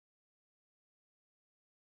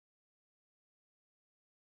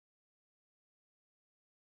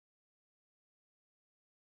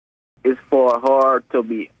is for her to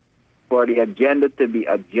be, for the agenda to be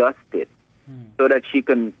adjusted so that she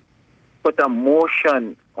can put a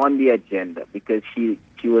motion on the agenda, because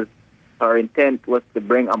her intent was to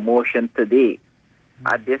bring a motion today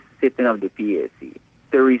at this sitting of the PAC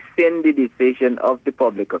to rescind the decision of the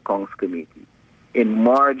Public Accounts Committee in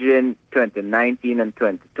margin 2019 and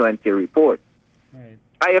 2020 report. Right.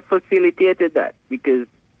 I have facilitated that because,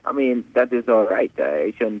 I mean, that is all right.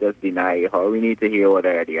 I shouldn't just deny her. We need to hear what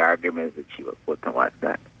are the arguments that she will put towards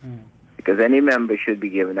that. Because any member should be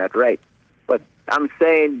given that right. But I'm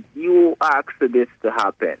saying you asked for this to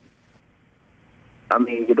happen. I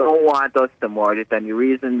mean, you don't want us to merge it, and the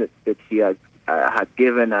reason that she has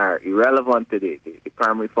given are irrelevant to the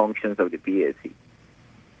primary functions of the PAC.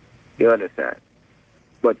 You understand?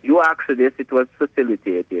 But you asked for this, it was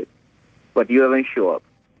facilitated, but you haven't shown up.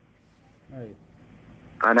 Right.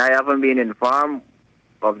 And I haven't been informed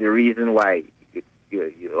of the reason why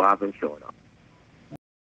you haven't shown up.